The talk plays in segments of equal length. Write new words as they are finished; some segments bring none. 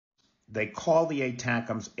they call the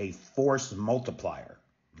ATACMS a force multiplier,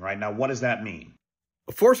 right? Now, what does that mean?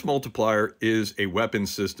 A force multiplier is a weapon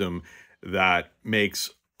system that makes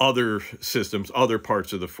other systems, other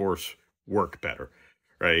parts of the force work better,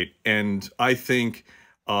 right? And I think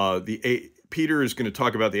Peter is going to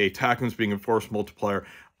talk about the ATACMS being a force multiplier.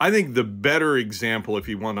 I think the better example, if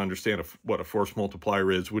you want to understand what a force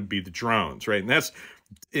multiplier is, would be the drones, right? And that's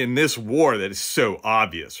in this war that is so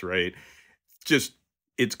obvious, right? Just,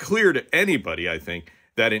 it's clear to anybody, I think,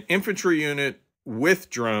 that an infantry unit with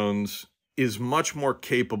drones is much more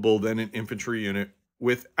capable than an infantry unit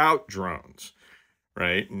without drones,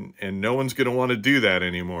 right? And no one's going to want to do that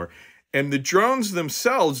anymore. And the drones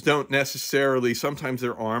themselves don't necessarily, sometimes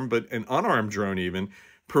they're armed, but an unarmed drone even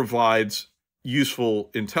provides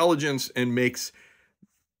useful intelligence and makes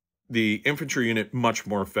the infantry unit much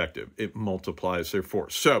more effective. It multiplies their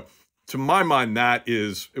force. So to my mind, that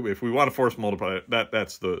is, if we want to force multiply,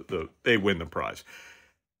 that's they win the prize.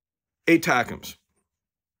 ATACMS.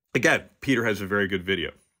 Again, Peter has a very good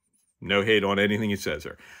video. No hate on anything he says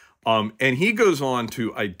there. And he goes on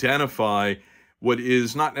to identify what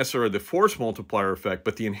is not necessarily the force multiplier effect,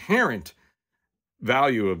 but the inherent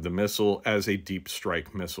value of the missile as a deep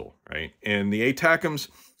strike missile, right? And the ATACMS,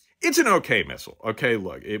 it's an okay missile. Okay,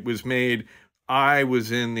 look, it was made, I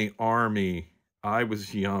was in the Army. I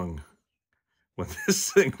was young when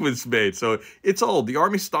this thing was made. So it's old. The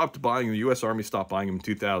Army stopped buying, the U.S. Army stopped buying them in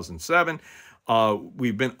 2007.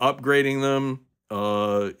 We've been upgrading them,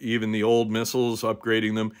 even the old missiles,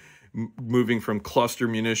 upgrading them, moving from cluster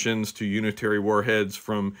munitions to unitary warheads,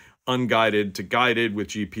 from unguided to guided with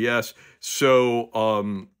GPS.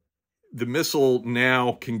 So the missile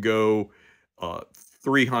now can go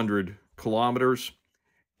 300 kilometers,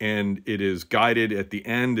 and it is guided at the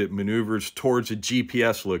end. It maneuvers towards a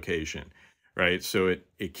GPS location, right? So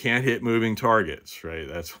it can't hit moving targets, right?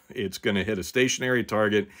 It's going to hit a stationary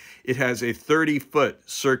target. It has a 30-foot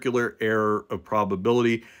circular error of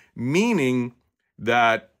probability, meaning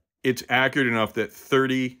that it's accurate enough that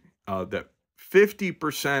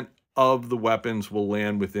 50% of the weapons will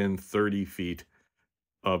land within 30 feet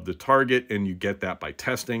of the target, and you get that by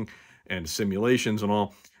testing and simulations and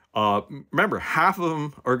all. Remember, half of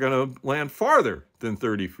them are going to land farther than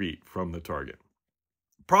 30 feet from the target.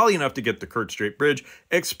 Probably enough to get the Kerch Strait Bridge.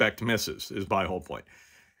 Expect misses is my whole point.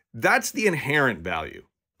 That's the inherent value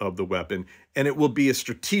of the weapon, and it will be a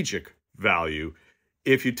strategic value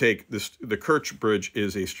if you take this. The Kerch Bridge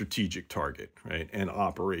is a strategic target, right, and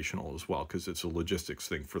operational as well, because it's a logistics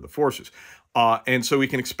thing for the forces, and so we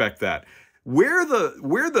can expect that. Where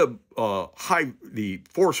the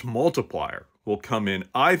force multiplier will come in,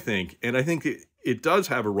 I think, and I think it does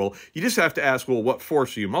have a role. You just have to ask, well, what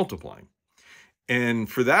force are you multiplying? And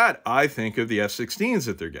for that, I think of the F-16s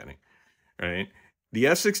that they're getting, right? The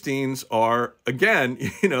F-16s are, again,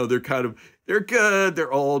 you know, they're good,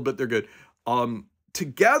 they're old, but they're good.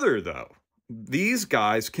 Together, though, these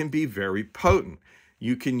guys can be very potent.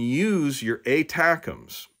 You can use your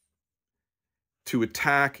ATACMS to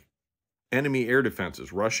attack enemy air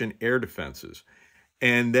defenses, Russian air defenses,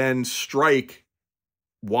 and then strike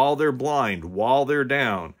while they're blind, while they're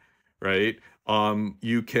down, right?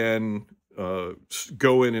 You can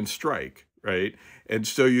go in and strike, right? And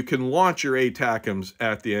so you can launch your ATACMS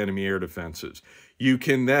at the enemy air defenses. You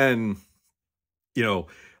can then, you know,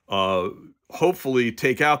 hopefully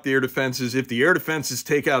take out the air defenses. If the air defenses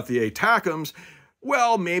take out the ATACMS,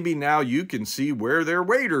 well, maybe now you can see where their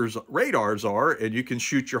radars are, and you can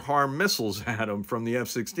shoot your HARM missiles at them from the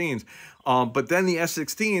F-16s. But then the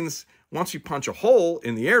F-16s, once you punch a hole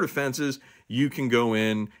in the air defenses, you can go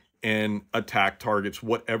in and attack targets,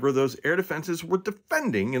 whatever those air defenses were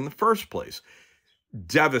defending in the first place.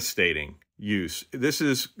 Devastating use. This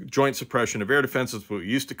is joint suppression of air defenses, what we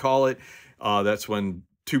used to call it. That's when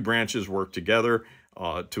two branches work together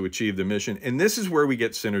to achieve the mission. And this is where we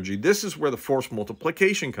get synergy. This is where the force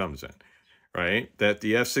multiplication comes in, right? That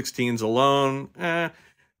the F-16s alone,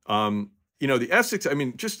 you know, the F-16, I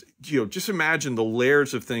mean, just imagine the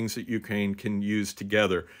layers of things that Ukraine can use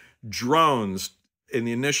together. Drones, in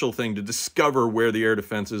the initial thing, to discover where the air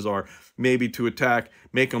defenses are, maybe to attack,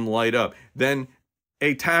 make them light up. Then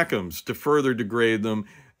ATACMS to further degrade them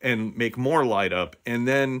and make more light up. And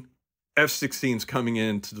then F-16s coming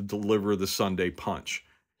in to deliver the Sunday punch,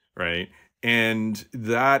 right? And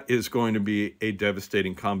that is going to be a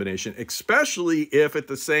devastating combination, especially if at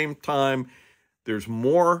the same time there's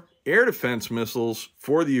more air defense missiles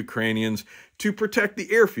for the Ukrainians to protect the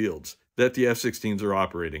airfields that the F-16s are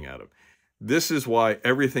operating out of. This is why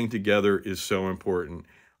everything together is so important.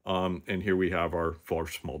 And here we have our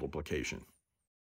force multiplication.